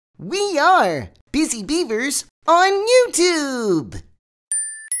We are Busy Beavers on YouTube!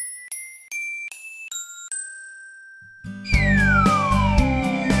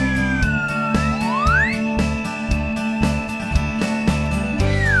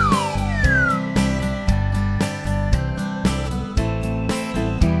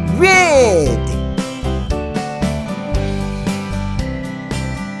 Red!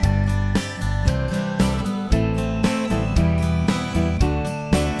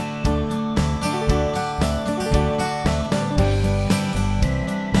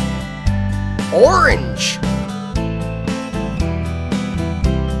 Orange!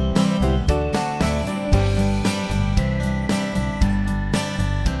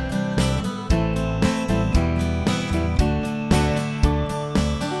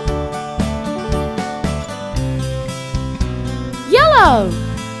 Yellow!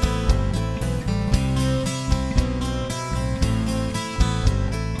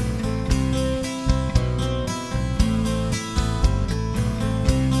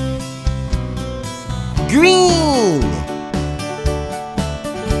 Green!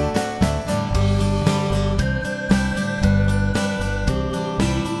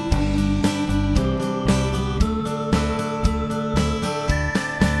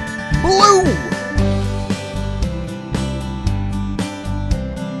 Blue!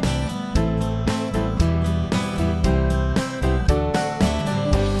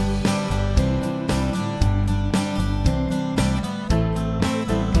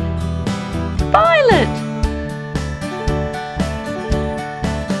 Violet!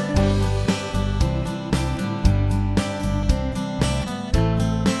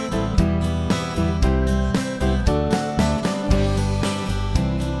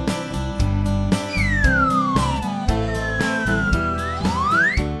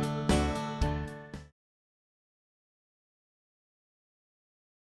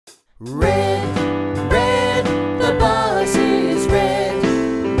 Red, red, the bus is red.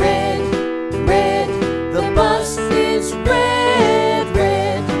 Red, red, the bus is red.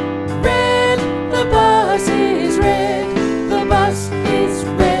 Red, red, the bus is red. The bus is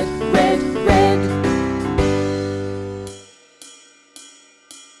red, red, red.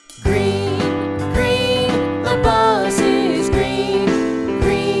 Green, green, the bus is green.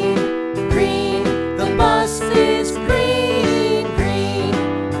 Green, green, the bus is green. Green,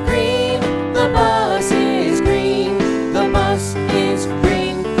 green, the bus is green. The bus is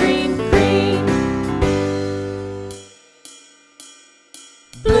green, green, green.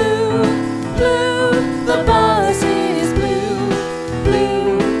 Blue, blue, the bus is blue.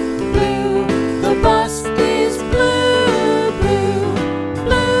 Blue, blue, the bus is blue. Blue,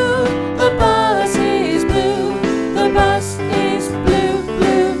 blue, the bus is blue. The bus is blue,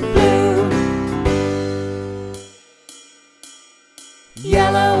 blue, blue.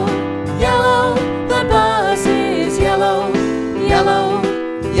 Yellow, yellow, the bus is yellow. Yellow,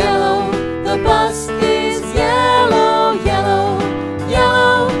 yellow, the bus is yellow. Yellow,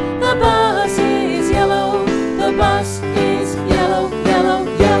 yellow, the bus is yellow. The bus is yellow, yellow,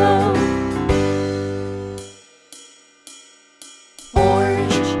 yellow.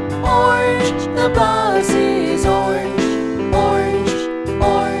 Orange, orange, the bus is orange. Orange,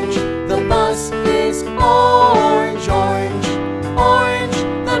 orange, the bus is orange. Orange, orange,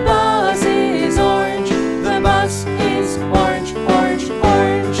 the bus is orange. The bus is orange, orange,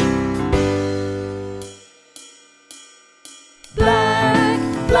 orange. Black,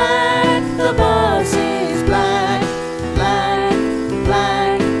 black, the bus is black. Black,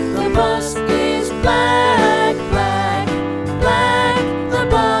 black, the bus is black. Black, black, the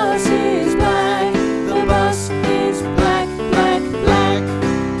bus is black. The bus is black, black, black.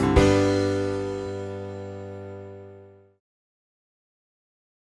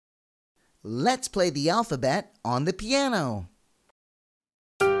 Let's play the alphabet on the piano.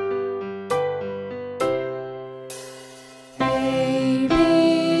 A,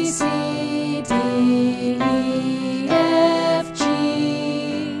 B, C, D, E, F, G,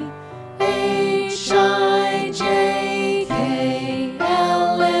 H, I, J, K,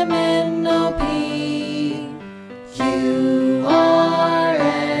 L, M, N, O, P, Q, R,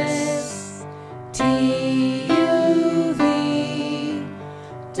 S, T, U, V,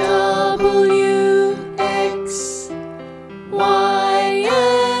 W, X, Y,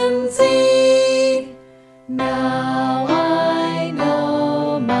 and Z. Now I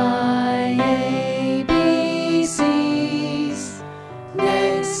know my ABCs.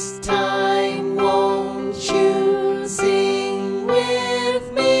 Next time, won't you sing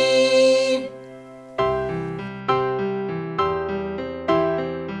with me?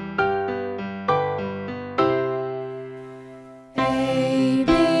 A,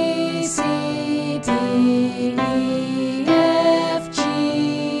 B,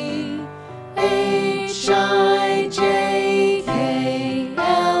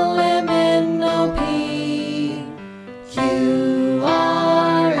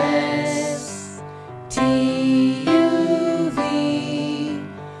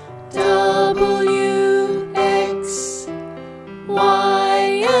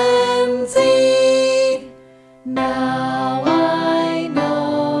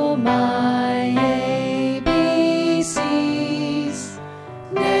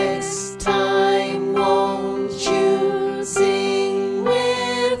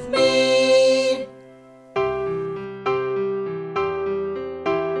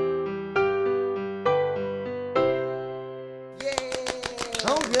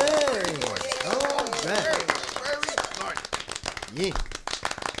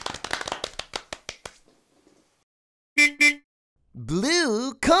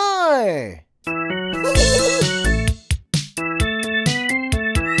 Blue car.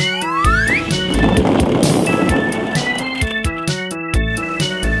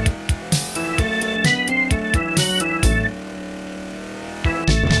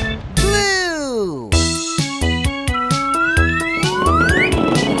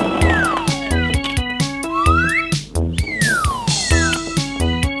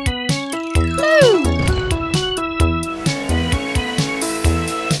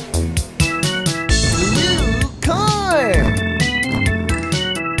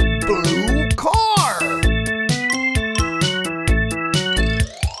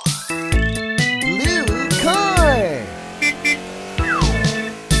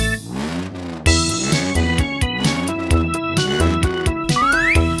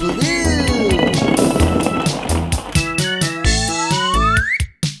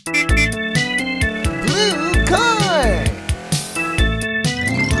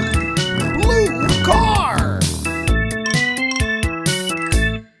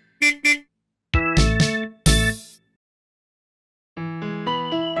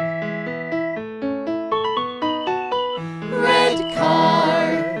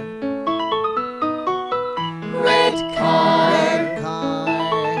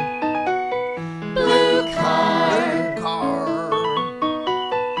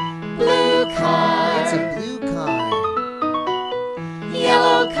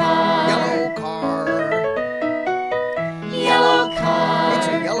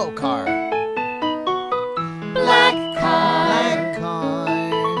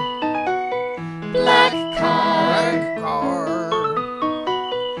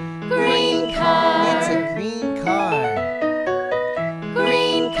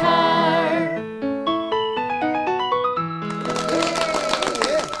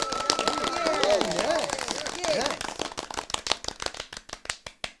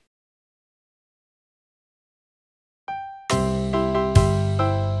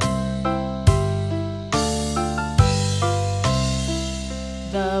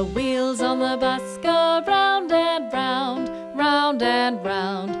 The wheels on the bus go round and round, round and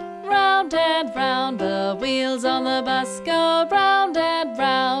round, round and round. The wheels on the bus go round and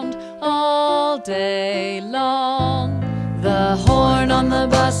round all day long. The horn on the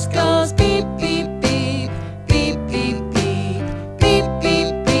bus goes beep, beep, beep, beep, beep, beep, beep,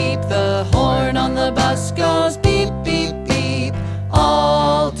 beep, beep. The horn on the bus goes beep, beep, beep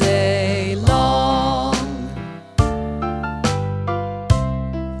all day long.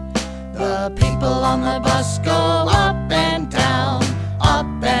 The people on the bus go up and down, up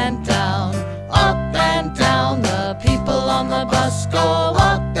and down, up and down. The people on the bus go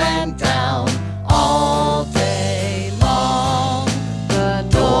up and down all day long. The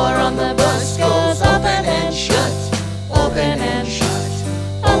door on the bus goes open and shut, open and shut,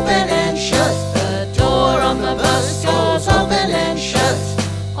 open and shut. The door on the bus goes open and shut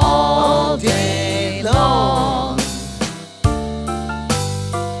all day long.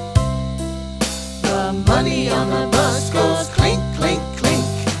 The money on the bus goes clink, clink, clink,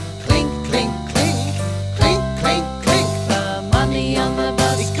 clink, clink, clink, clink, clink, clink. The money on the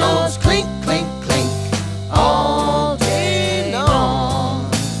bus goes clink, clink, clink all day long.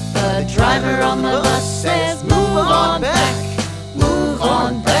 The driver on the bus says, move on back, move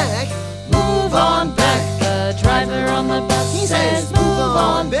on back, move on back. The driver on the bus says, move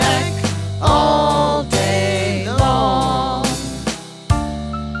on back all day long.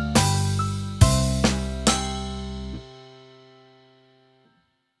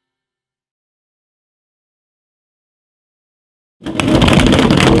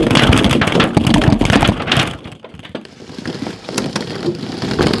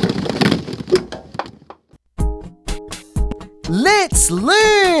 Let's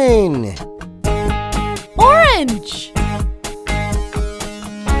learn! Orange,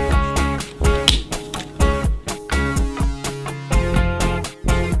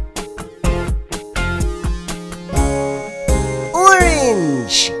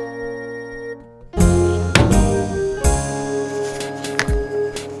 Orange!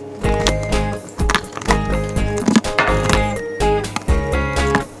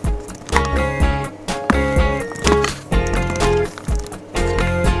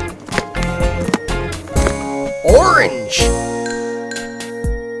 Orange!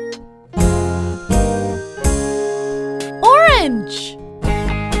 orange,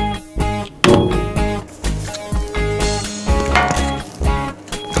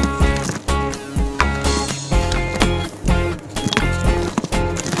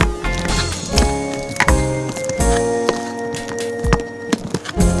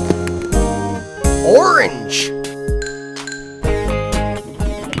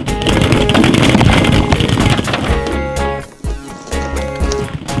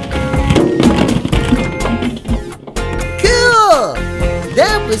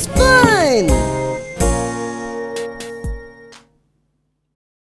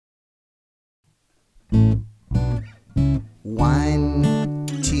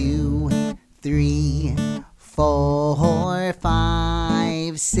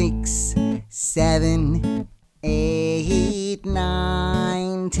 7, 8,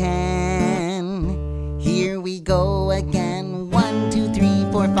 9, 10. Here we go again. 1, 2,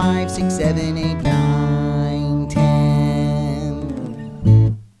 3, 4, 5, 6, 7, 8, 9,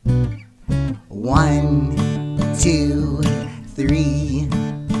 10. 1, 2, 3,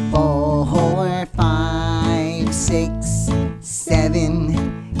 4, 5, 6,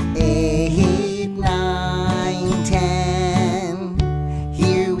 7, 8, 9, 10.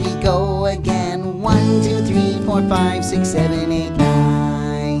 Here we go again. 1, 2, 3, 4, 5, 6, 7, 8,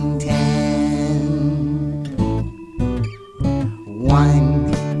 9, 10.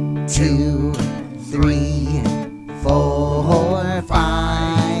 1, 2, 3, 4,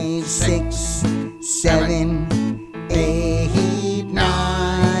 5, 6, 7, 8,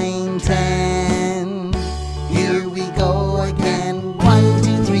 9, 10. Here we go again. 1,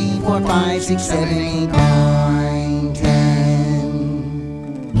 2, 3, 4, 5, 6, 7, 8, 9, 10.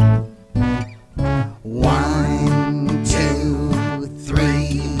 1, 2,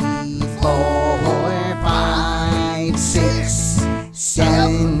 3, 4, 5, 6,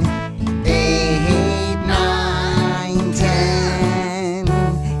 7, 8, 9, 10.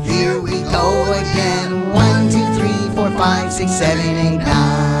 Here we go again. 1, 2, 3, 4, 5, 6, 7, 8,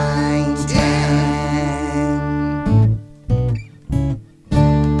 9, 10.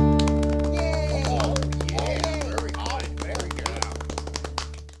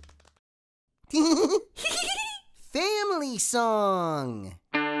 Family song.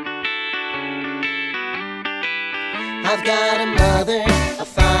 I've got a mother, a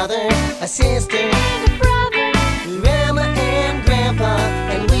father, a sister, and a brother. Grandma and Grandpa,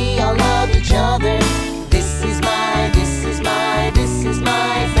 and we all love each other. This is my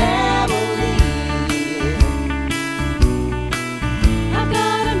family. I've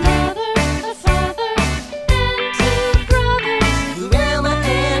got a mother, a father, and 2 brothers. Grandma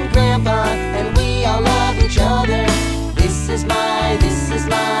and Grandpa, and we all love each other. This is my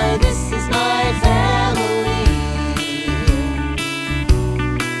family.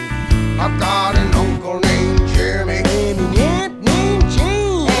 I've got an uncle named Jeremy, And an aunt named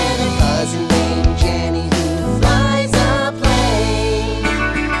Jane, and a cousin named Jen.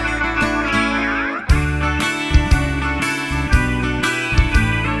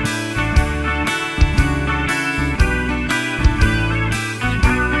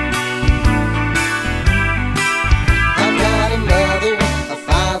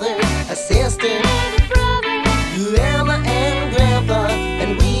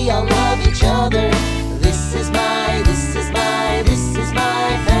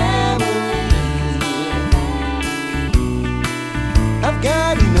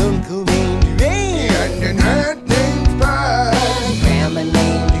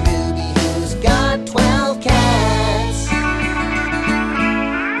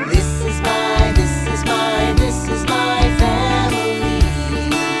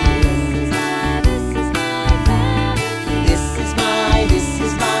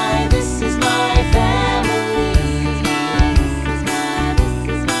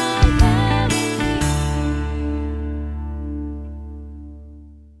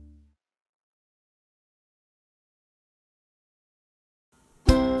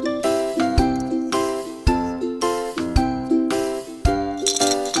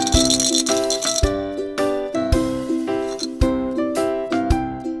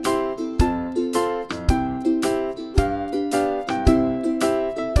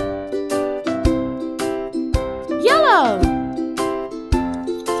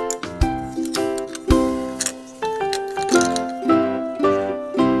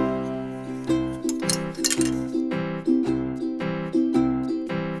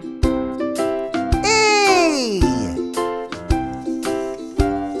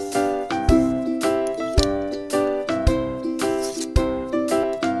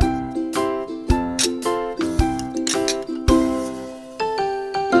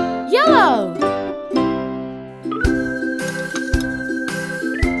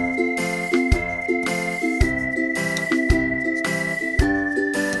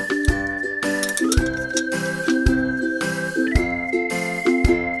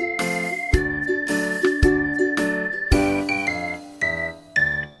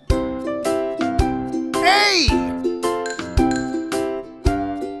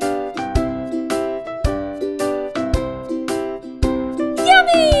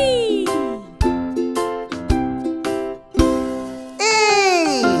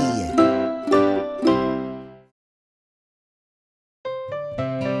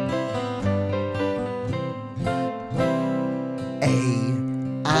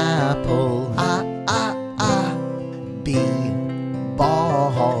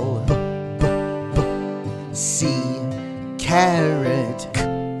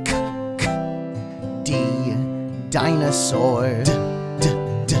 dinosaur.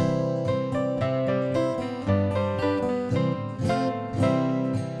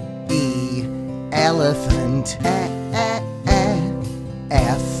 E, elephant.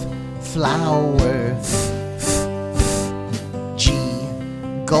 F, flower. G,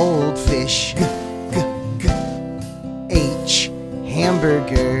 goldfish. H,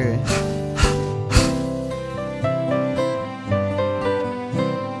 hamburger.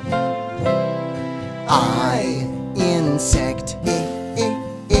 I, insect.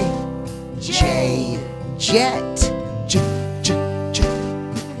 J, jet.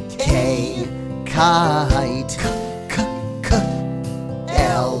 K, kite.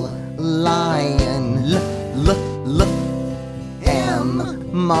 L, lion. M,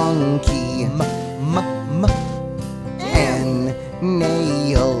 monkey. N,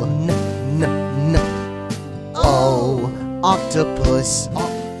 nail. O, octopus.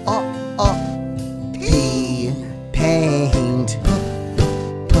 P, paint.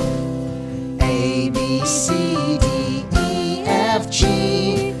 A, B, C, D, E, F,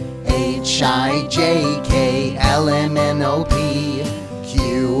 G, H, I, J, K, L, M, N, O, P,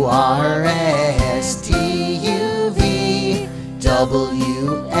 Q, R, S, T, U, V,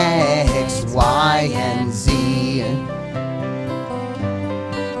 W, X, Y, and Z.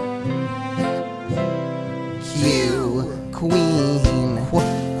 Q, queen.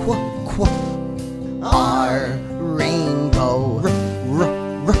 R, rainbow.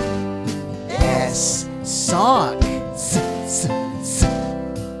 S, sock.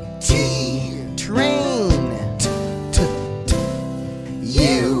 T, train.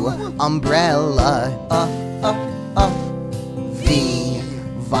 U, umbrella. V,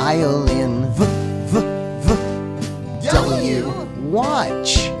 violin. W,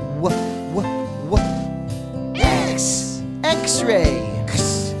 watch. X, x-ray.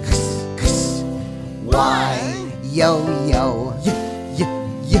 Y, yo-yo.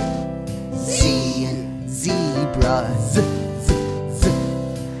 Z, zebra.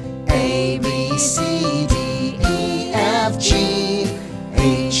 A, B, C, D, E, F, G,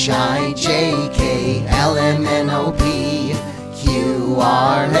 H, I, J, K, L, M, N, O, P, Q,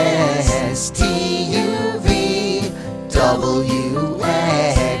 R, S, T, U, V, W,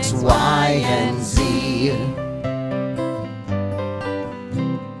 X, Y, and Z.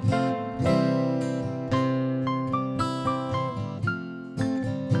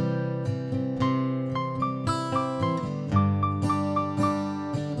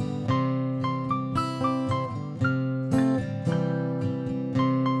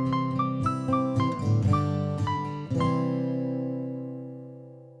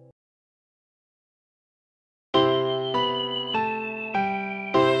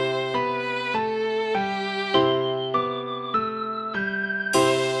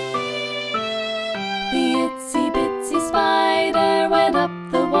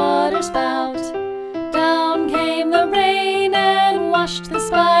 washed the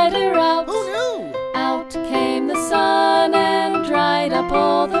spider out. Oh no! Out came the sun and dried up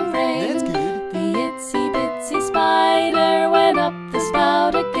all the rain. That's good. The itsy bitsy spider went up the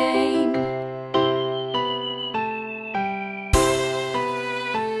spout again.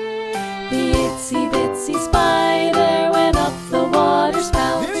 The itsy bitsy spider went up the water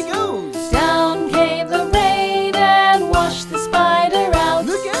spout. There he goes! Down came the rain and washed the spider out.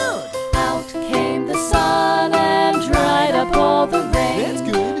 Look out! Out came the sun and dried up all the rain. That's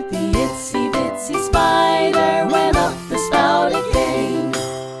good. The itsy bitsy spider went up the spout again.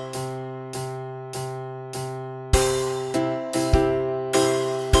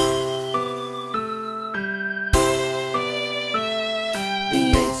 The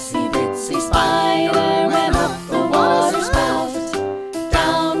itsy bitsy spider went up the water spout.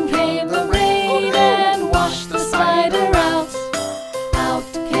 Down came the rain and washed the spider out. Out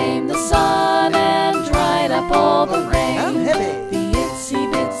came the sun and dried up all the rain. I'm heavy. The itsy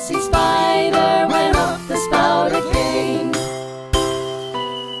bitsy spider went up the spout again.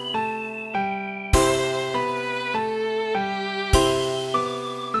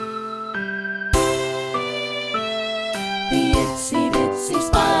 The itsy bitsy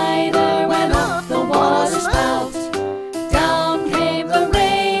spider went up the water spout. Down came the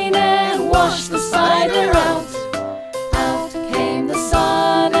rain and washed the spider out. Out came the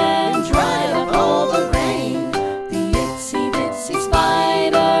sun and dried up all the rain. The itsy bitsy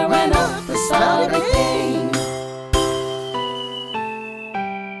spider went up the spout again.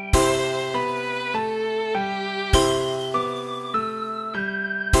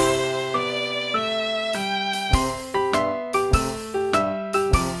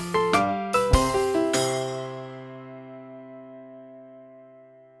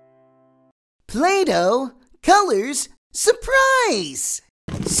 Play-doh? Colors, surprise!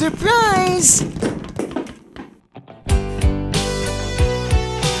 Surprise!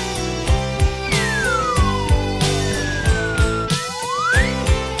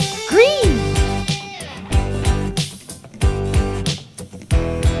 Green.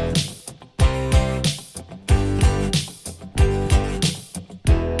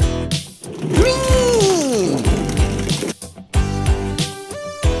 Green!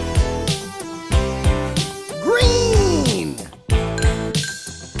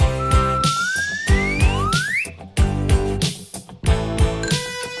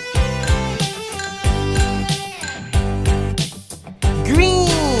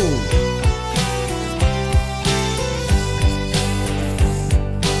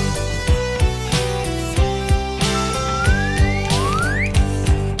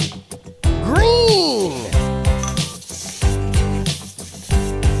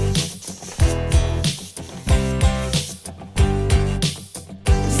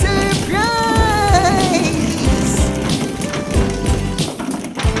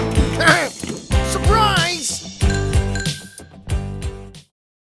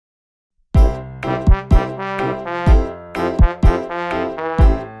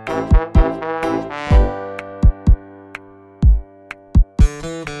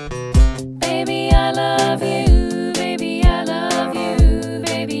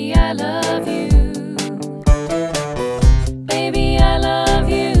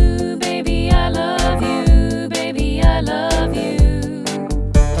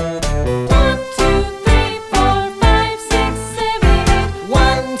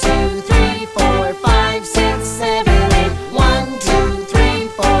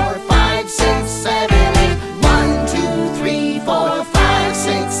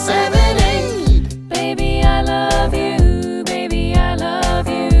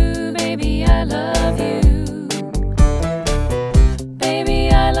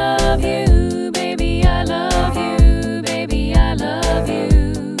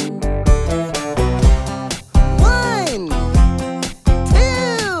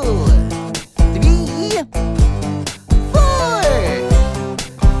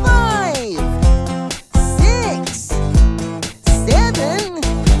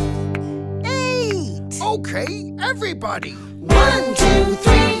 Okay, everybody. 1, 2,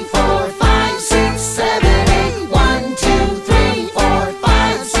 3, 4, 5, 6, 7, 8. 1, 2, 3, 4,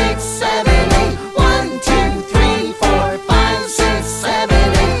 5, 6, 7, 8. 1, 2, 3, 4, 5, 6,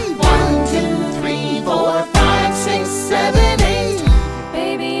 7, 8. 1, 2, 3, 4, 5, 6, 7, 8.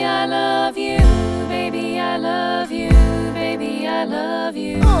 Baby, I love you. Baby, I love you. Baby, I love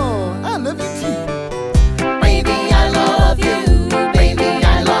you. Oh, I love you too. Baby, I love you. Baby,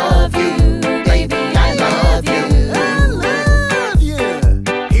 I love you. Baby, I love you. I love you.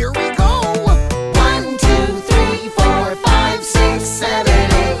 Here we go. 1, 2, 3, 4, 5, 6,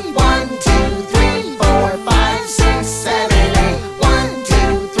 7, 8. 1, 2, 3, 4, 5, 6, 7, 8. 1,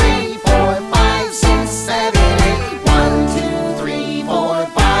 2, 3, 4, 5, 6, 7, 8. 1, 2, 3, 4, 5, 6, 7, 8. 1, 2, 3, 4,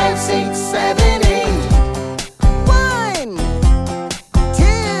 5, 6, 7, 8.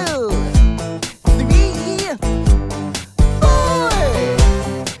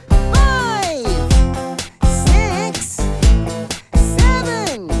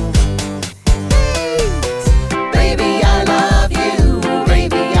 Baby, I love you.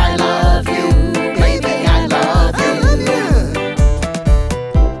 Baby, I love you. Baby, I love I you. love you.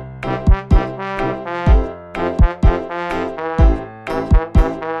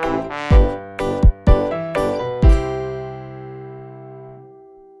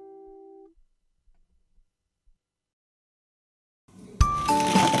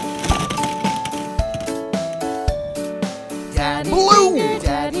 Daddy Blue. finger,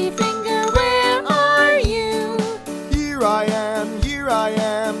 Daddy finger, where are you? Here I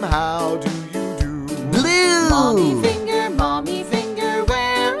am, how do you do? Blue. Mommy finger,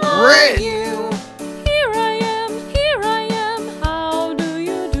 where are Red. you? Here I am, how do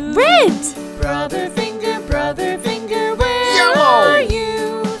you do? Red. Brother finger, where Yellow. are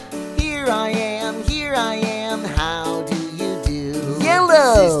you? Here I am, how do you do?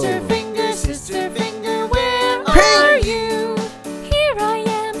 Yellow. Sister finger, where Pink. are you? Here I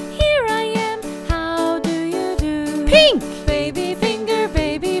am, how do you do? Pink. Baby finger,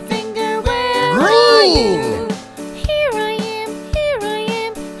 where are Green. you? Here I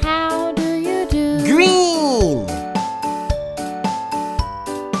am, how do you do? Green.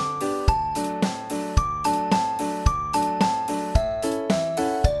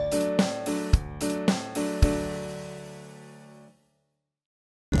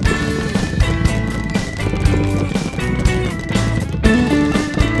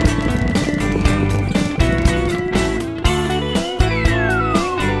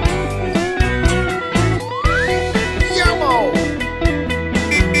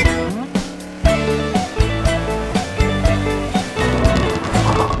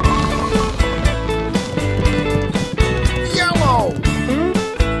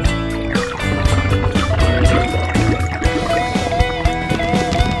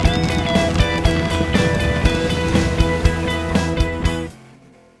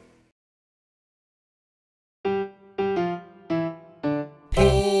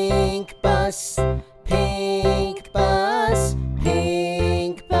 bus, pink bus,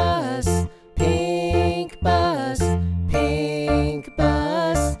 pink bus, pink bus, pink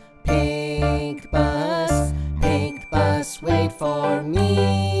bus, pink bus, pink bus, wait for me.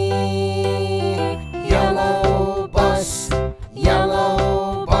 Yellow bus,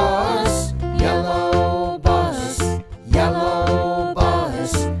 yellow bus, yellow bus, yellow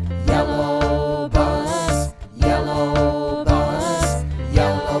bus, yellow bus, yellow bus,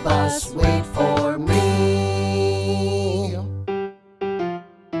 yellow bus, wait for me.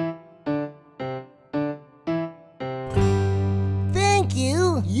 Thank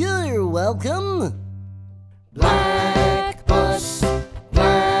you. You're welcome. Black bus,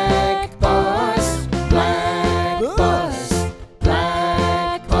 black bus, black bus,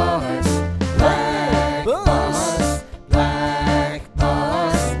 black bus, black bus, black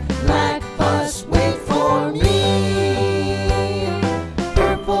bus, black bus, wait for me.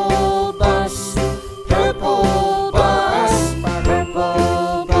 Purple bus, purple bus,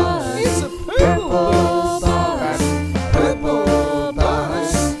 purple bus, It's a purple bus, purple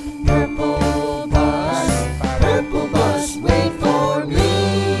bus, purple bus, purple bus, wait for me.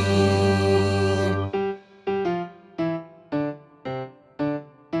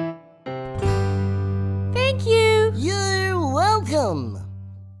 Thank you. You're welcome.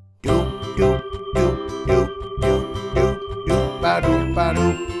 Doop doop doop doop doop doop doop ba doop ba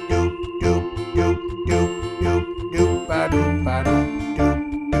doop doop doop doop doop doop doop ba doop ba doop doop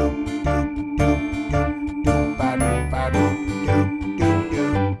doop doop doop doop doop ba doop ba doop doop doop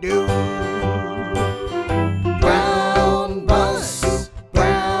doop doop. Brown bus,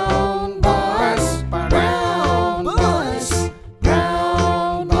 brown bus, brown bus,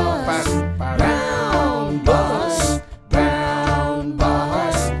 brown bus, brown bus, brown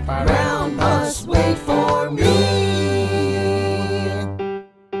bus, brown bus, wait for me.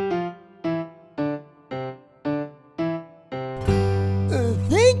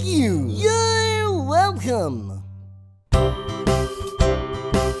 Thank you. You're welcome.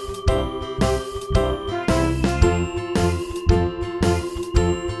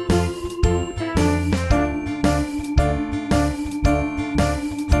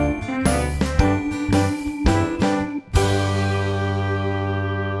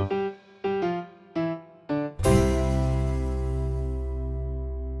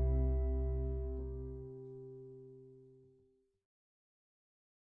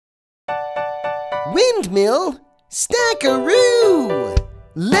 Windmill, stackaroo.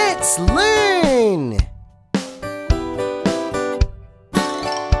 Let's learn.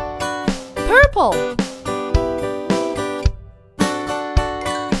 Purple.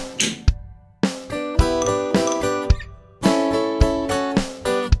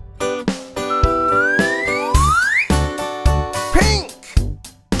 Pink.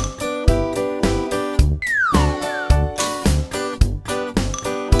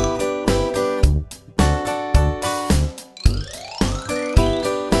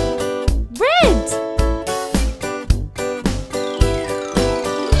 Red.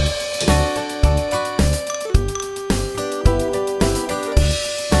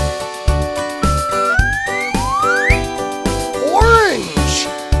 Orange.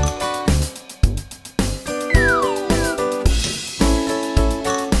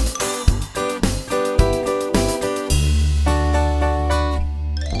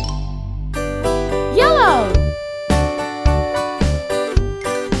 Yellow.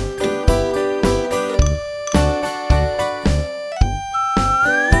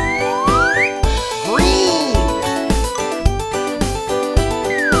 Green.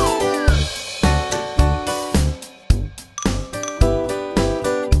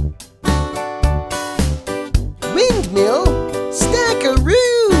 Windmill,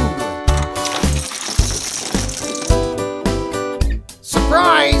 stackaroo.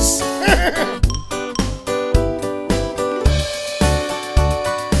 Surprise.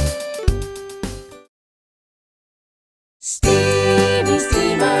 Stevie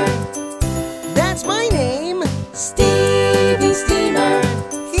Steamer, That's my name. Stevie Steamer,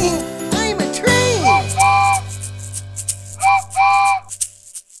 I'm a train.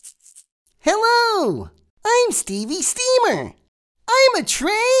 Hello, I'm Stevie Steamer. I'm a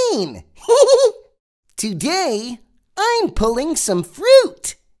train. Today, I'm pulling some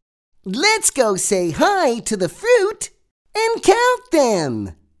fruit. Let's go say hi to the fruit and count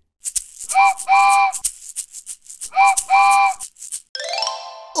them.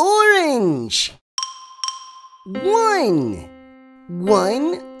 Orange. One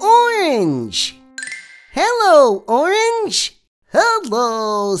orange. Hello, orange.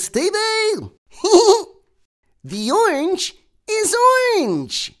 Hello, Stevie. The orange is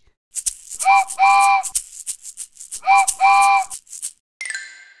orange.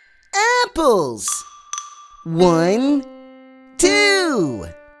 Apples. 1, 2.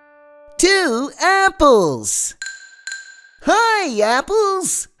 2 apples. Hi,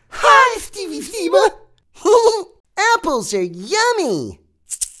 apples. Hi, Stevie Steamer. Apples are yummy.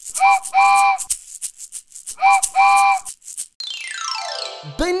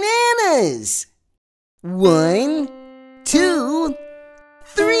 Bananas. 1, 2,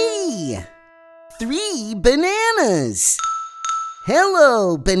 3. 3 bananas.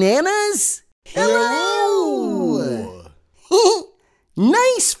 Hello, bananas. Hello.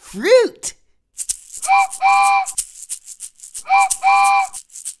 Nice fruit.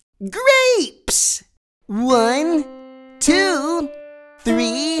 Grapes. 1, 2,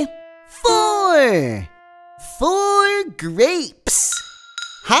 3, 4. 4 grapes.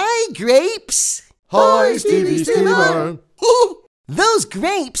 Hi, grapes. Hi, Stevie Steamer. Those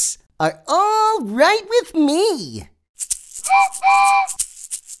grapes are all right with me.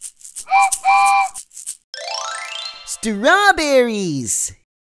 Strawberries.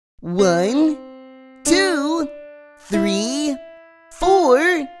 1, 2, 3,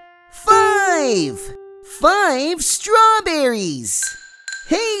 4, 5. 5 strawberries.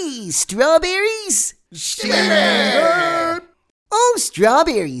 Hey, strawberries. Stevie. Oh,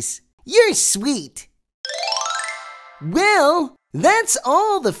 strawberries, you're sweet. Well, that's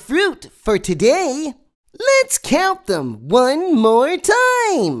all the fruit for today. Let's count them one more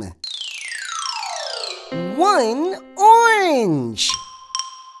time. 1 orange.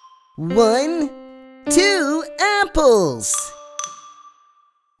 1, 2 apples.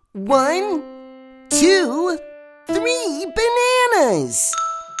 1, 2, 3 bananas.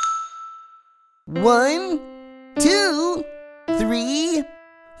 1, 2, 3,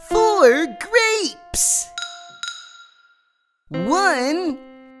 4 grapes. 1,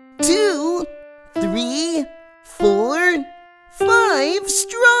 2, 3, 4, 5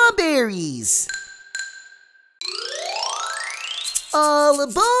 strawberries. All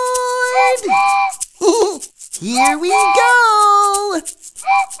aboard! Here we go!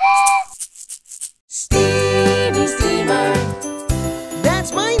 Stevie Steamer.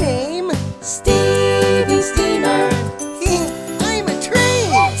 That's my name. Stevie Steamer. I'm a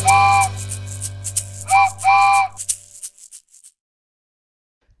train.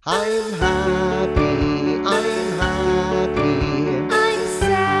 I'm happy, I'm happy. I'm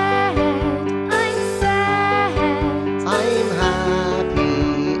sad, I'm sad. I'm happy,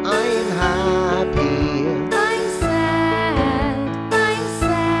 I'm happy. I'm sad, I'm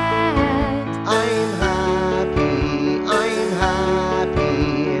sad. I'm happy, I'm happy.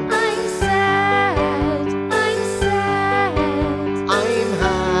 I'm sad, I'm sad. I'm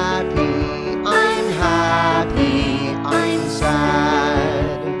happy, I'm happy. I'm sad.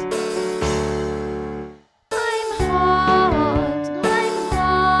 I'm hot, I'm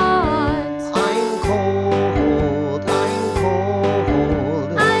hot. I'm cold, I'm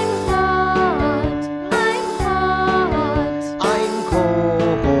cold. I'm hot, I'm hot. I'm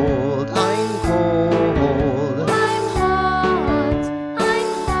cold, I'm cold. I'm hot, I'm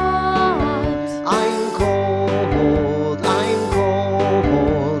hot. I'm cold, I'm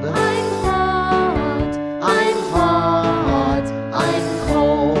cold. I'm hot, I'm hot, I'm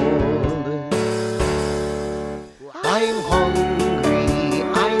cold. I'm hungry,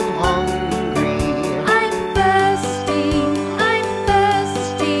 I'm hungry. I'm thirsty, I'm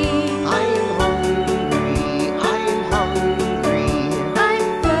thirsty. I'm hungry, I'm hungry. I'm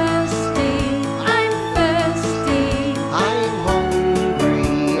thirsty, I'm thirsty. I'm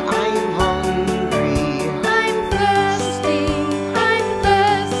hungry, I'm hungry. I'm thirsty, I'm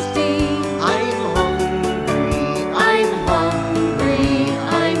thirsty. I'm hungry, I'm hungry.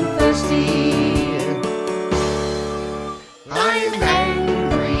 I'm thirsty. I'm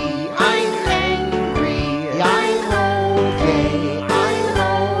angry, I'm angry. I'm okay, I'm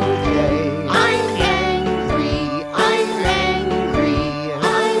okay. I'm angry, I'm angry.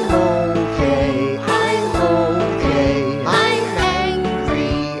 I'm okay, I'm okay. I'm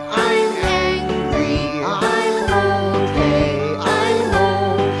angry, I'm angry. I'm okay, I'm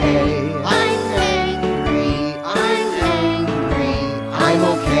okay. I'm angry, I'm angry. I'm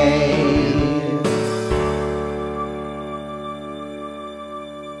okay.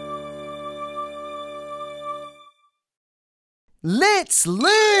 Let's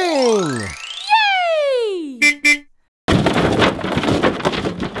learn! Yay!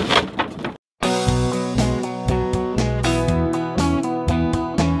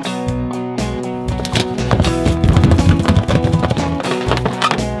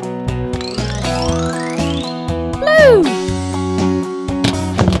 Blue.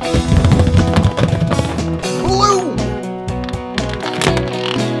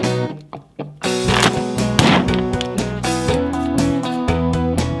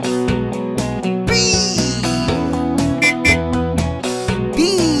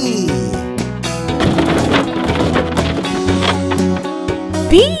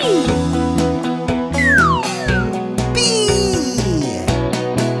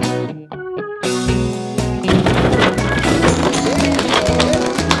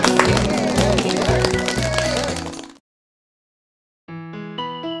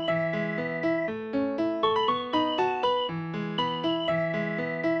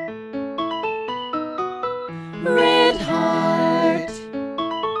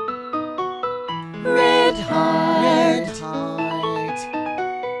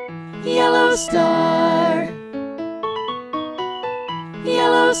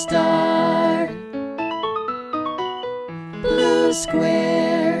 star. Blue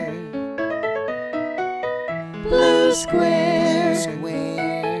square. Blue square.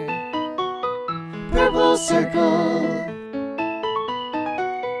 Square. Purple circle.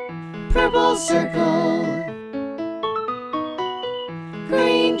 Purple circle.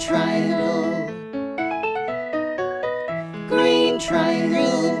 Green triangle. Green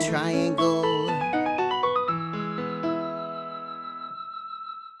triangle. Green triangle.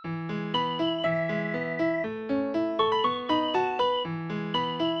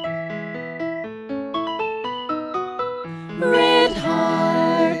 Red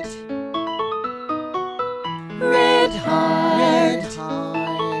heart. Red heart. Red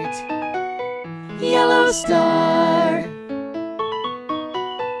heart. Yellow star.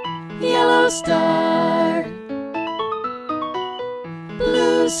 Yellow star.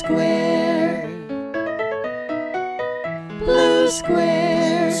 Blue square. Blue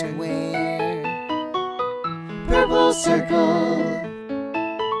square. Square. Purple circle.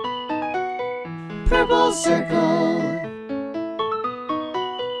 Purple circle.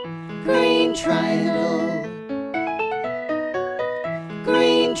 Green triangle.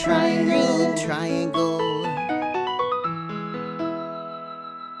 Green triangle. Green triangle.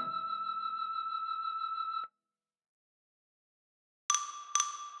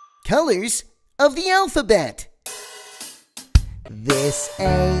 Colors of the alphabet. This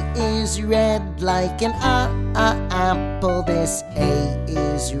A is red like an apple. This A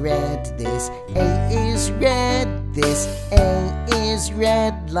is red. This A is red. This A is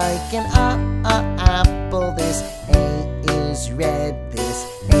red like an apple. This A is red. This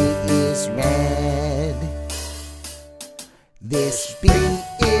A is red. This B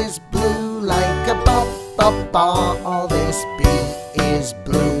is blue like a ball. This B is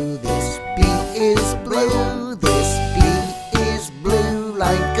blue. This B is blue. This B is blue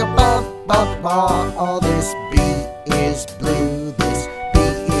like a ball. This B is blue. This B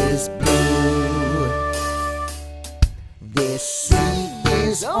is blue. This C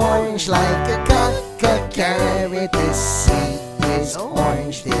is orange like a carrot. This C is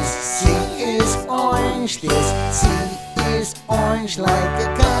orange. This C is orange. This C is orange like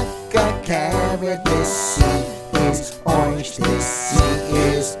a carrot. This C is orange. This C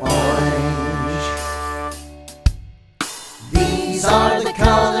is orange. These are the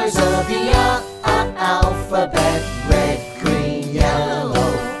colors of the alphabet. Red, green,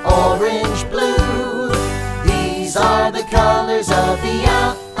 yellow, orange, blue. These are the colors of the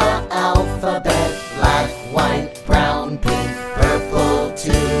alphabet. Black, white, brown, pink, purple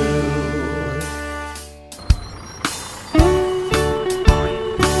too.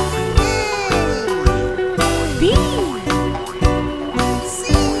 B, C,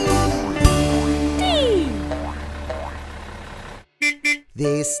 D.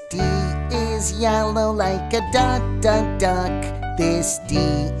 This D is yellow like a duck. This D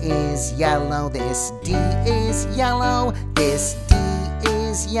is yellow. This D is yellow. This D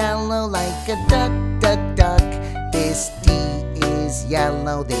is yellow like a duck. This D is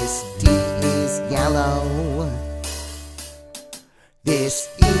yellow. This D is yellow. This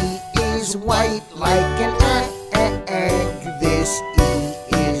E is white like an egg. This E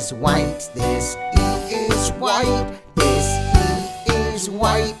is white. This E is white. This E is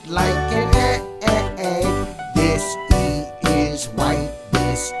white like an egg. This E is white.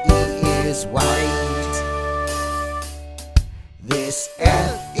 This E is white. This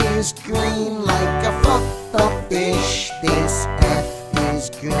F is green like a fish. This F is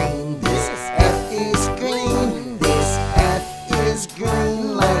green. This F is green. This F is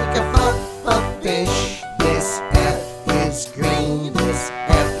green like a fish. This F is green. This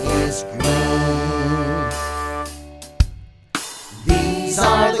F is green. These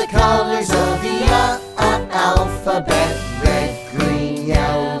are the colors of the alphabet. Red, green,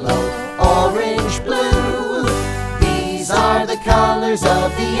 yellow, orange, blue. These are the colors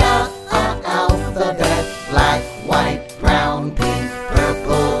of the alphabet. Black, white, brown, pink,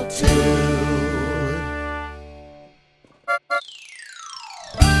 purple too.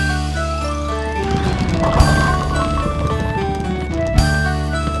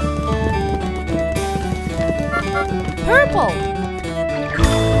 Purple.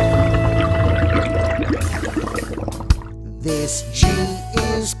 This G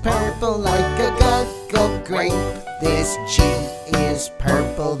is purple like a grape. This G is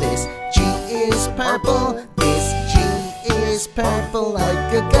purple. This G is purple. This G is purple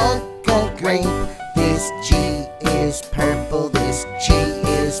like a grape. This G is purple. This G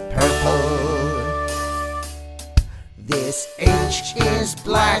is purple. This H is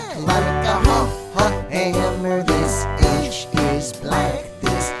black like a hammer. This H is black.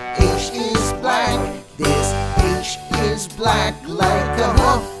 This black like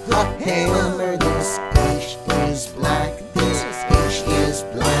a hammer. This H is black. This H is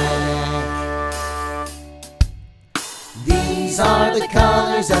black. These are the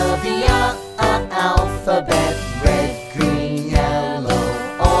colors of the alphabet. Red, green, yellow,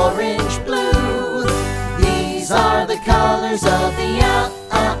 orange, blue. These are the colors of the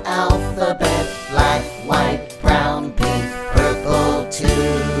alphabet. Black, white, brown, pink, purple too.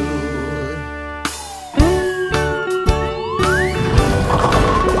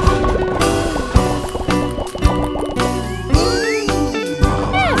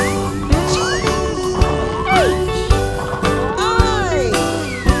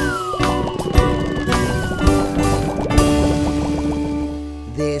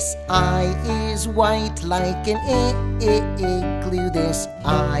 This I is white like an igloo. This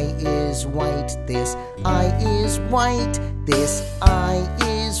I is white. This I is white. This I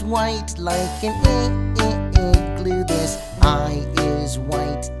is white like an igloo. This I is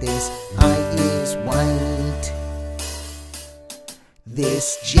white. This I is white.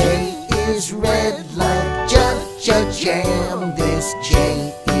 This J is red like jam. This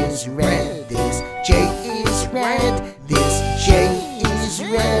J is red. This J is red. This J is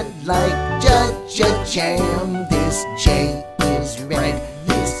red like jam. This J is red.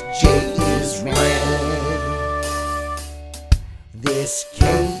 This J is red. This K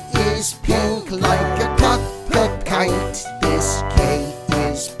is pink like a kite. This K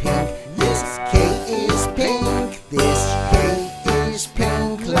is pink. This K is pink. This K is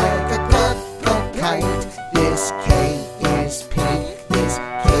pink like a kite. This K is pink. This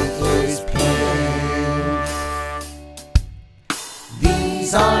K is pink.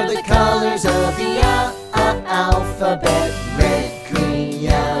 These are the colors of the alphabet. Red, green,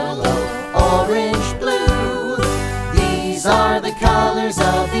 yellow, orange, blue. These are the colors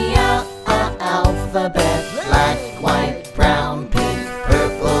of the alphabet. Black, white, brown, pink,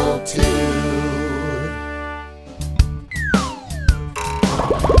 purple too.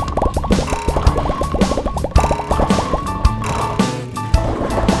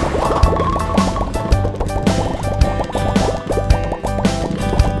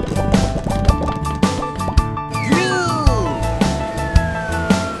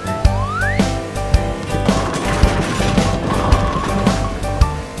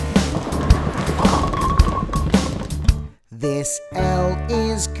 This L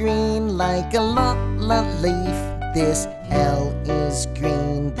is green like a leaf. This L is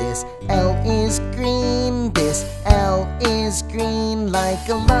green. This L is green. This L is green like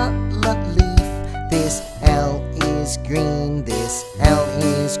a leaf. This L is green. This L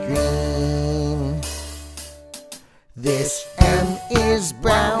is green. This M is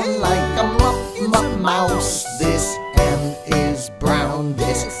brown like a mouse. This M is brown.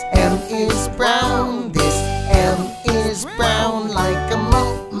 This M is brown. This M is brown like a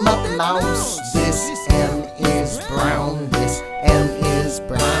mouse. This M is brown. This M is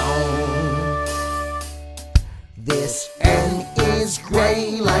brown. This N is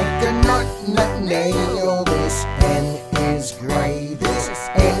gray like a nail. This N is gray. This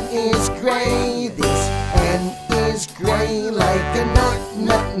N is gray. This N is gray like a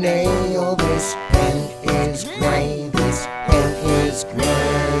nail. This N is gray. This N is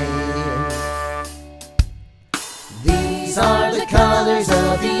gray. These are the colors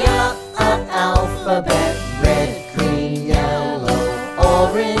of the alphabet. Red, green, yellow,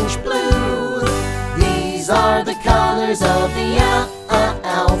 orange, blue. These are the colors of the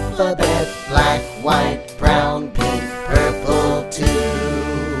alphabet. Black, white, brown, pink, purple too.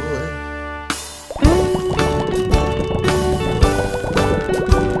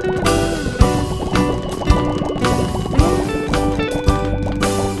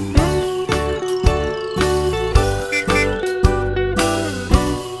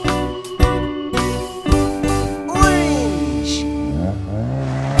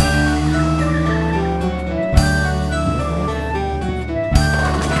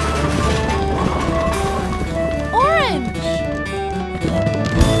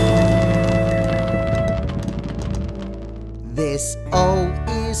 This O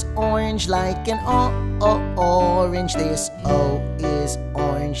is orange like an orange. This O is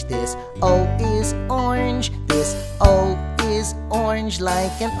orange. This O is orange. This O is orange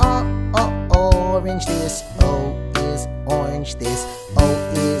like an orange. This O is orange. This O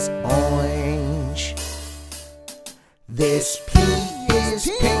is orange. This P is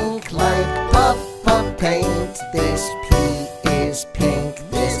pink like paint. This P is pink.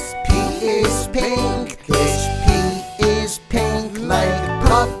 This P is pink. This P is pink like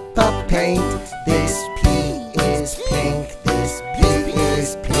paint. This P is pink. This P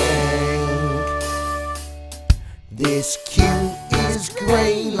is pink. This Q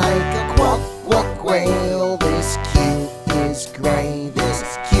gray like a quail. This Q is gray. This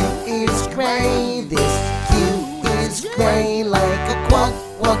Q is gray. This Q is gray like a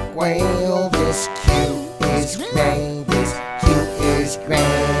quail. This Q is gray. This Q is gray.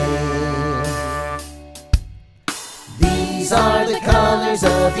 These are the colors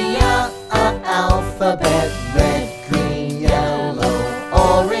of the alphabet: red, green, yellow,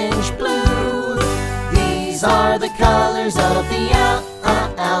 orange, blue. These are the colors of the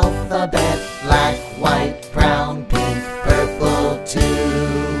alphabet: black, white, brown, pink, purple too.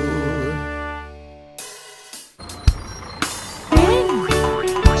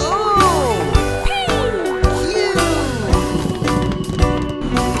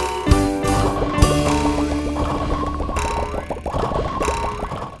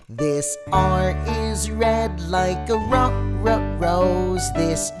 This R is red like a rose.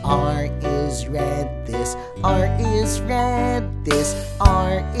 This R is red. This R is red. This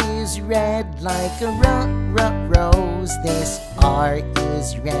R is red like a rose. This R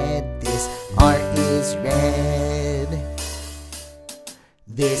is red. This R is red.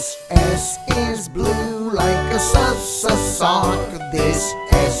 This S is blue like a sock. This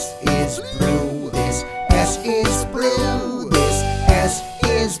S is blue. This S is blue. This S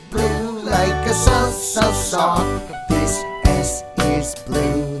is blue like a sock. This S is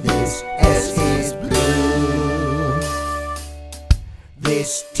blue. This S is blue.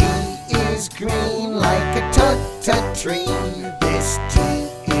 This T is green like a tree. This T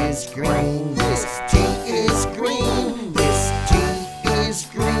is green. This T is green. This T is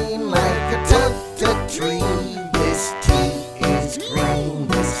green like a tree. This T is green.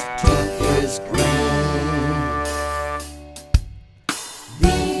 This T is green.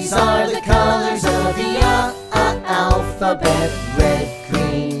 These are the colors of the alphabet: red,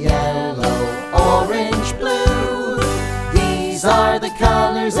 green, yellow, orange, blue. These are the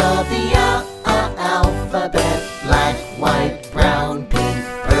colors of the alphabet: black, white, brown, pink,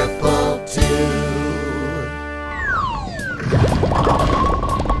 purple too.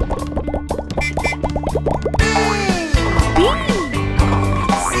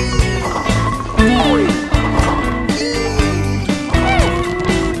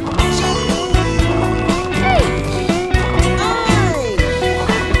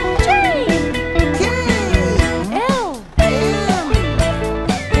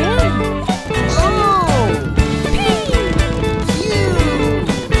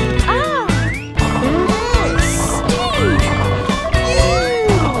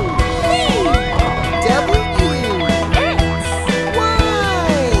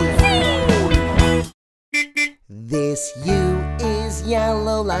 This U is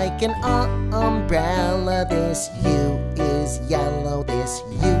yellow like an umbrella. This U is yellow. This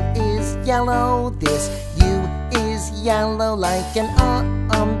U is yellow. This U is yellow like an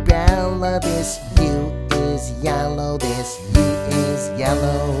umbrella. This U is yellow. This U is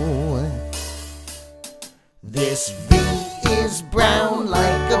yellow. This V is brown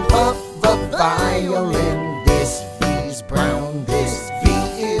like a violin. This V is brown. This V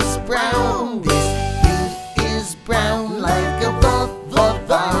is brown. This brown like a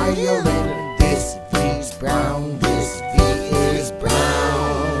violin. This V's brown. This V is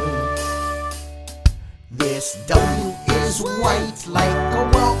brown. This W is white like a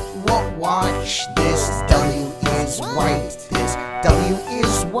watch. This W is white. This W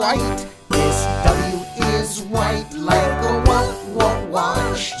is white. This W is white like a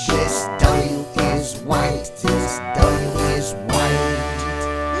watch. This W is white. This W is white.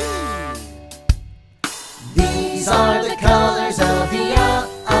 These are the colors of the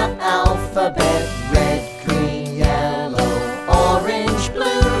alphabet: red, green, yellow, orange,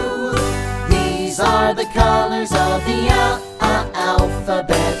 blue. These are the colors of the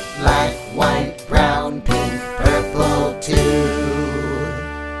alphabet: black, white, brown, pink, purple too.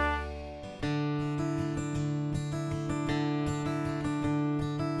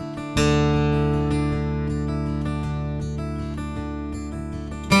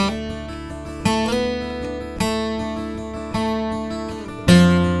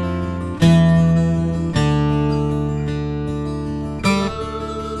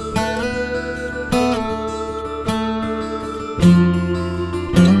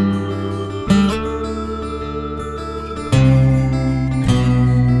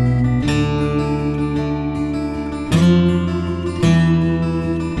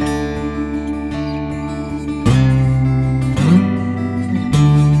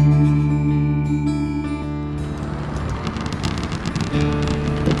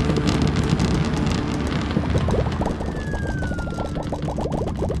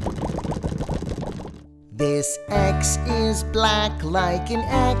 This X is black like an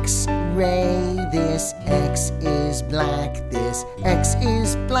X-ray. This X is black. This X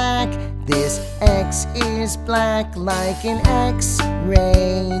is black. This X is black like an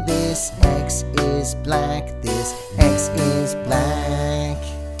X-ray. This X is black. This X is black.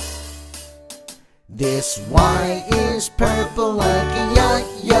 This Y is purple like a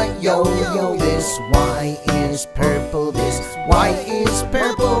yo-yo-yo. This Y is purple. This Y is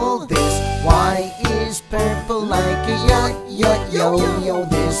purple. This Y is purple like a yo-yo-yo.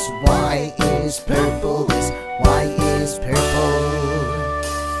 This Y is purple. This Y is purple.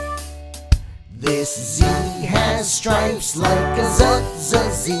 This Z has stripes like a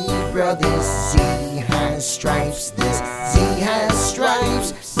zebra. This Z has stripes. This Z has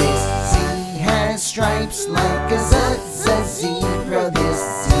stripes. This Z has stripes like a zebra. This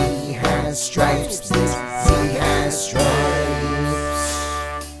Z has stripes. This Z has stripes.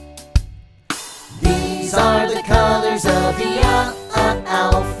 These are the colors of the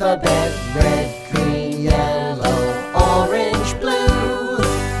alphabet: red, green, yellow, orange, blue.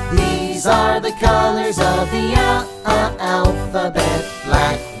 These are the colors of the alphabet: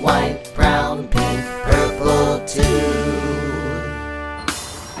 black, white, brown, pink, purple too.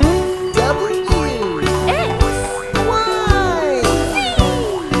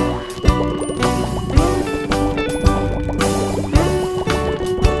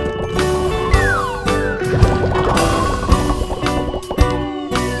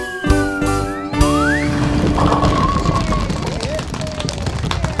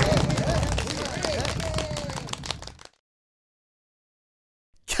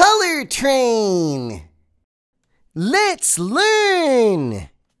 Color train. Let's learn.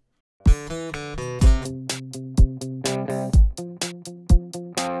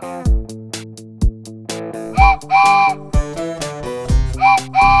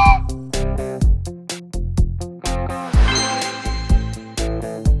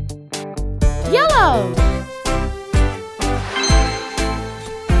 Yellow.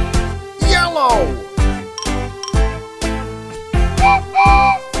 Yellow.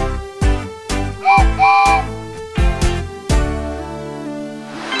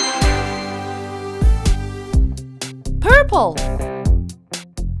 Purple.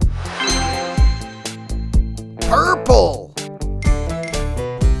 Purple.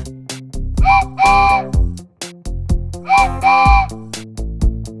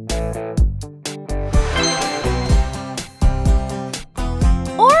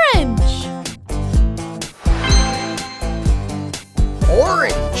 Orange.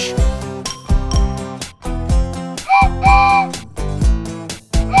 Orange.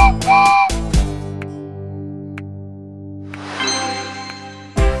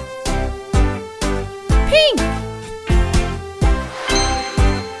 Pink.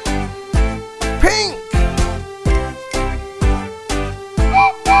 Pink.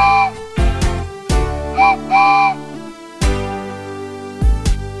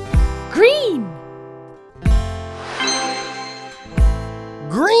 Green.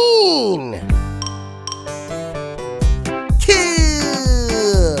 Green.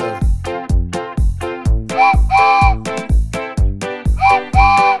 Cool.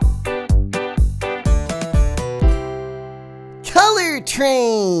 Color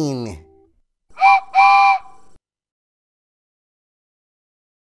train.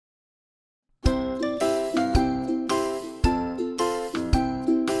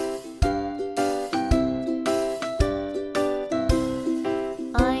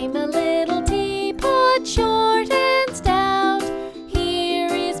 I'm a little teapot, short and stout. Here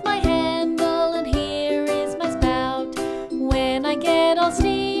is my handle and here is my spout. When I get all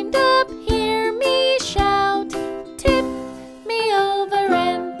steamed up, hear me shout. Tip me over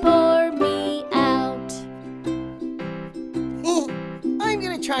and pour me out. I'm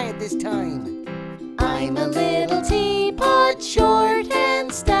gonna try it this time. I'm a little teapot, short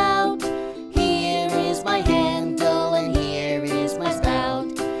and stout. Here is my handle and here is my spout.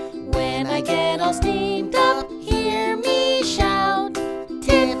 When I get all steamed up, hear me shout.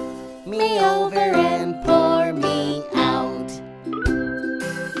 Tip me over and pour me out.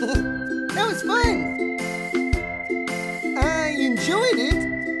 That was fun. I enjoyed it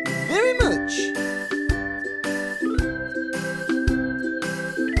very much.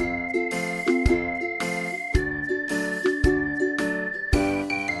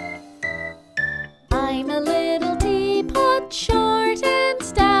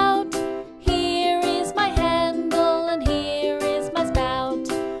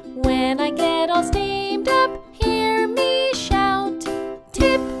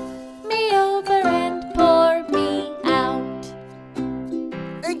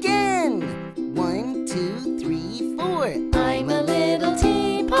 2, 3, 4. I'm a little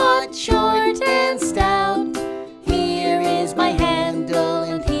teapot, short and stout. Here is my handle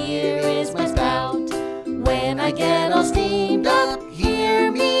and here is my spout. When I get all steamed up, hear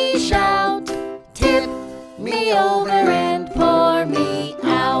me shout. Tip me over and pour me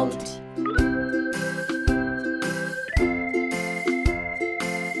out.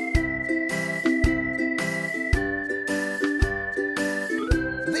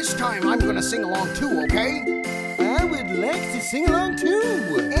 This time I'm gonna sing along too, okay? I would like to sing along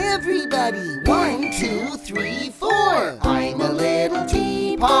too. Everybody, 1, 2, 3, 4. I'm a little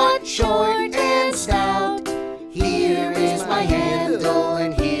teapot, short and stout. Here is my handle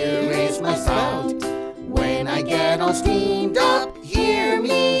and here is my spout. When I get all steamed up, hear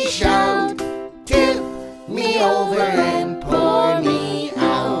me shout. Tip me over and pour me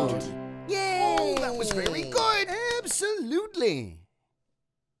out. Yay! That was very good. Absolutely.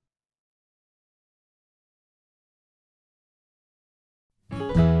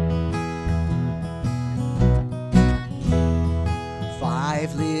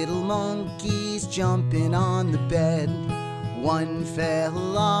 Five little monkeys jumping on the bed. One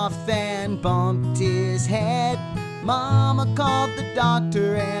fell off and bumped his head. Mama called the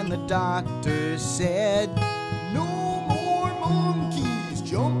doctor and the doctor said, "No more monkeys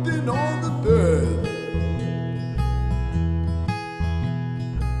jumping on the bed."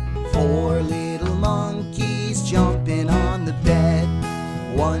 Four little monkeys jumping on the bed.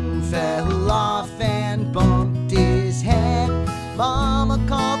 One fell off and bumped his head. Mama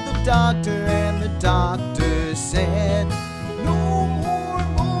called the doctor and the doctor said, "No more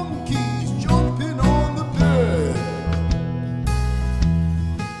monkeys jumping on the bed."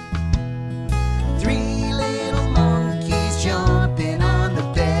 Three little monkeys jumping on the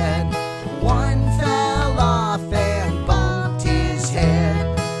bed. One fell off and bumped his head.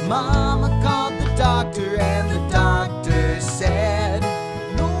 Mama called the doctor and the doctor said,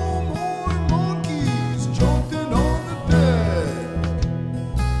 "No more monkeys jumping on the bed."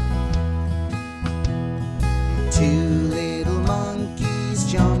 Two little monkeys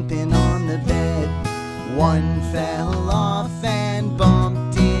jumping on the bed. One fell off and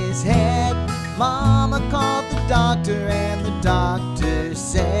bumped his head. Mama called the doctor and the doctor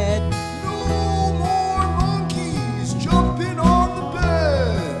said, "No more monkeys jumping on the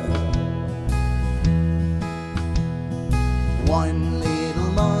bed." One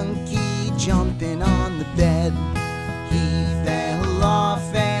little monkey jumping on the bed. He fell off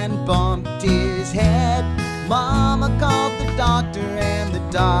and bumped his head. Mama called the doctor and the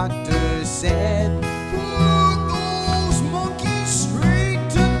doctor said, "Put those monkeys straight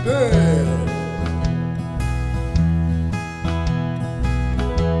to bed."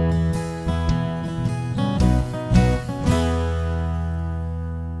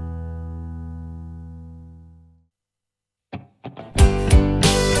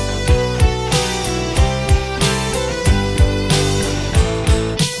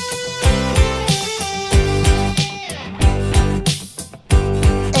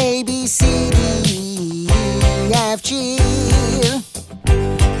 A, B, C, D, E, F, G,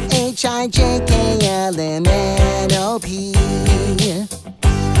 H, I, J, K, L, M, N, O, P,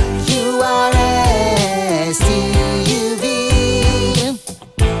 Q, R, S, T, U, V,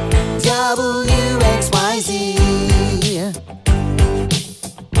 W, X, Y, Z,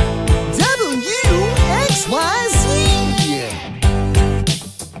 W, X, Y, Z.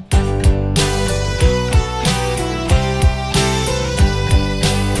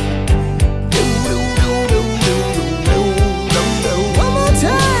 One more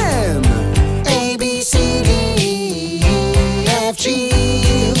time. A, B, C, D, E, F, G,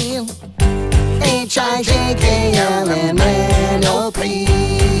 H, I, J, K, L, M, N, O, P,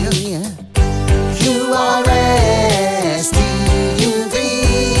 Q, R, S, T, U, V,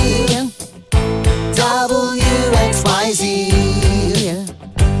 W, X, Y, Z.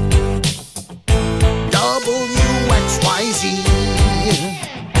 W, X, Y, Z.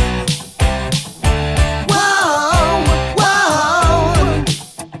 Whoa, whoa,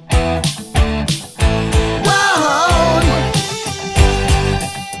 whoa.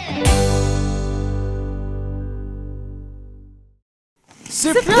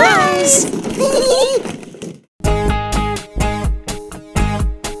 Surprise!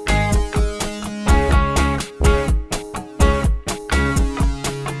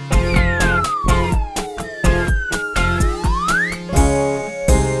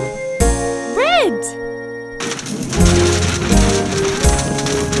 Red!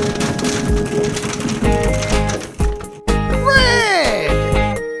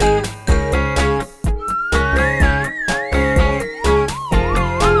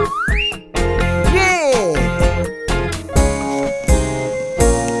 Red!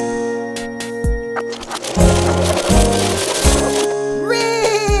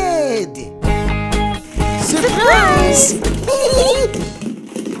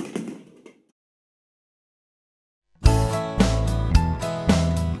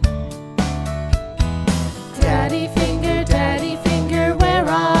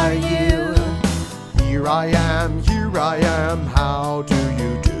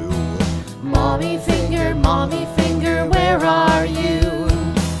 Mommy finger, where are you?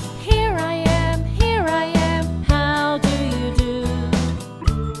 Here I am, how do you do?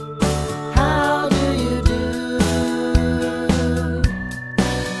 How do you do?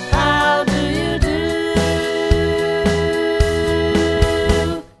 How do you do?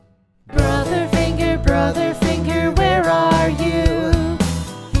 Brother finger, where are you?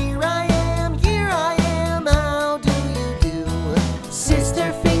 Here I am, how do you do?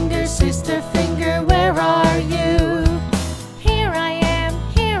 Sister finger, where are you? Here I am,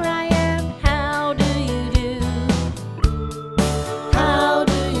 how do you do? How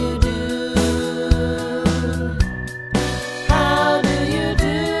do you do? How do you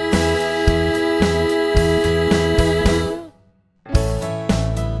do?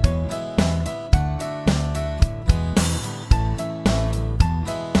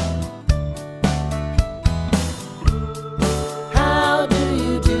 How do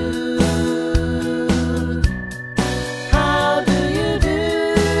you do? How do you do?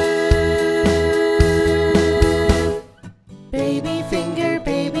 Baby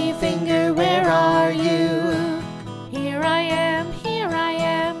finger, where are you? Here I am,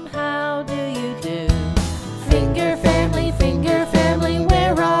 how do you do? Finger family,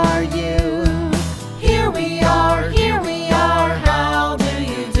 where are you? Here we are, how do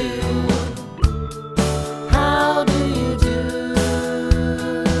you do? How do you do?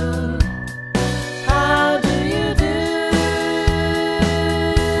 How do you do?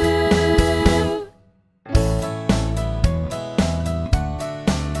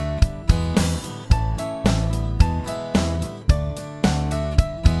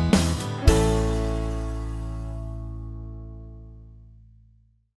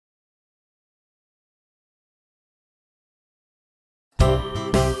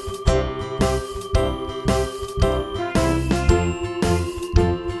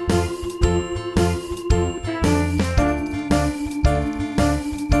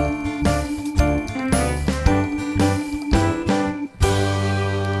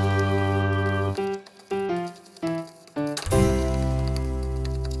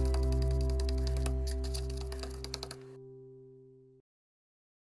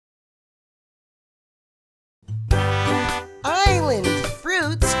 Island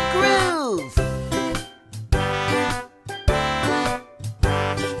Fruits Groove.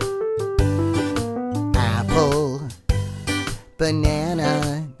 Apple,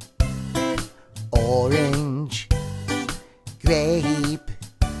 banana, orange, grape.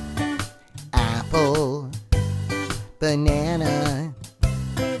 Apple, banana,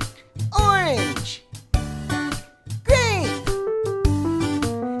 orange, grape.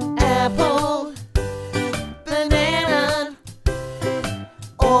 Apple, banana,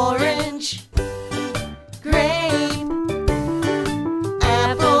 orange, grape.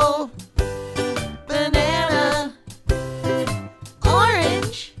 Apple, banana,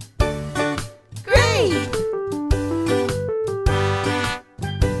 orange, grape.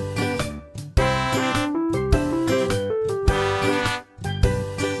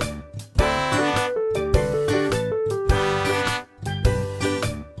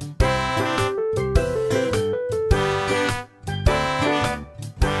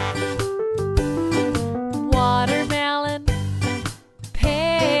 Watermelon,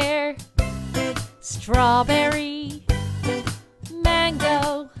 pear, strawberry,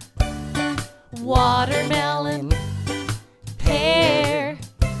 mango. Watermelon, pear,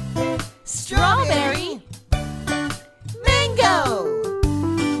 strawberry, Mango.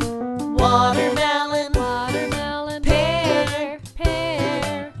 Watermelon,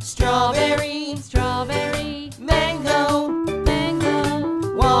 pear, strawberry, mango,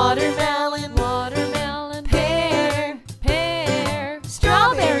 watermelon, pear,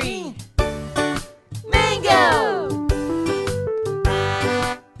 strawberry, mango.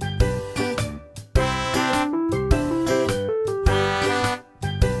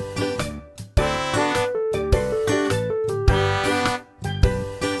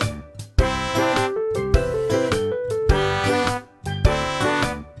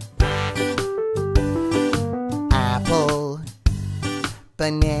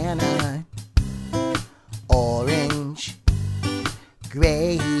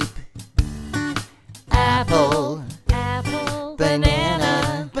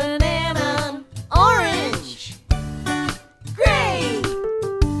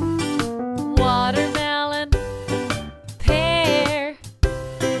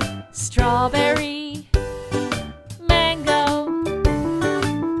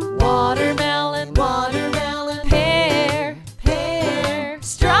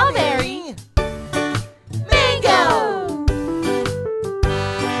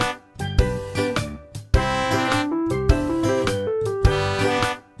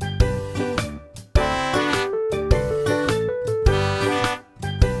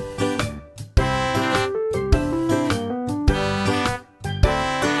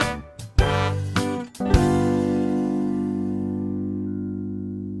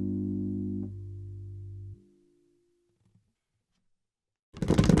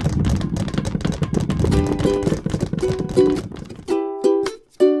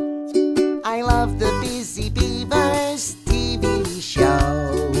 I love the Busy Beavers TV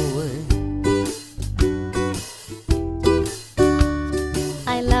show.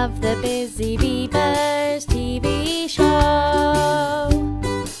 I love the Busy Beavers TV show.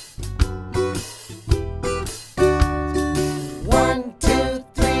 1, 2,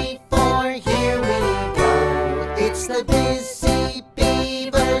 3, 4, here we go. It's the Busy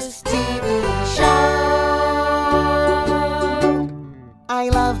Beavers TV show. I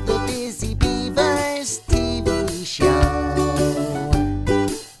love the Busy Beavers TV show.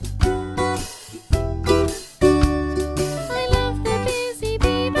 I love the Busy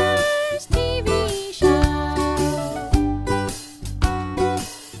Beavers TV show.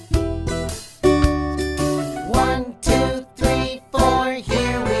 1, 2, 3, 4,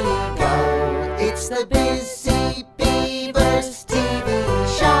 here we go. It's the Busy Beavers TV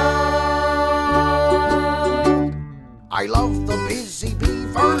show. I love the Busy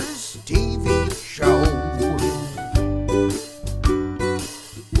Beavers TV show.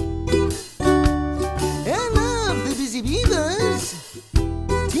 I love the Busy Beavers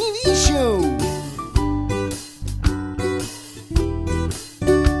TV show.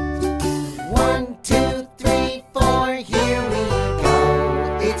 1, 2, 3, 4, here we go.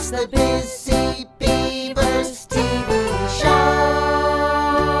 It's the Busy Beavers TV show.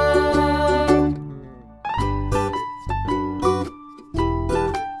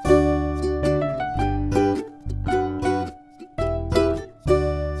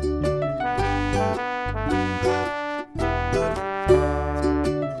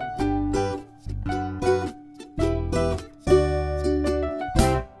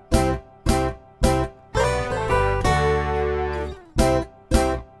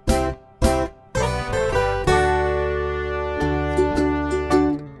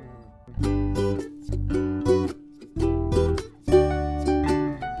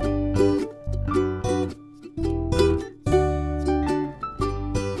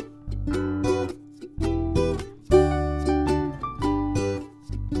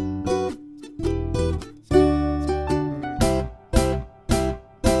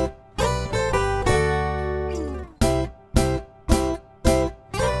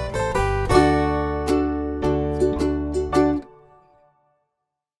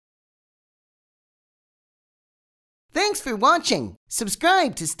 Thanks for watching.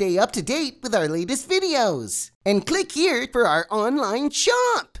 Subscribe to stay up to date with our latest videos. And click here for our online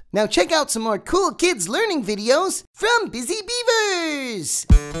shop. Now check out some more cool kids learning videos from Busy Beavers.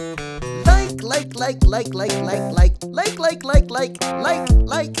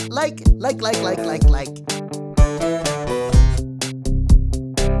 Like.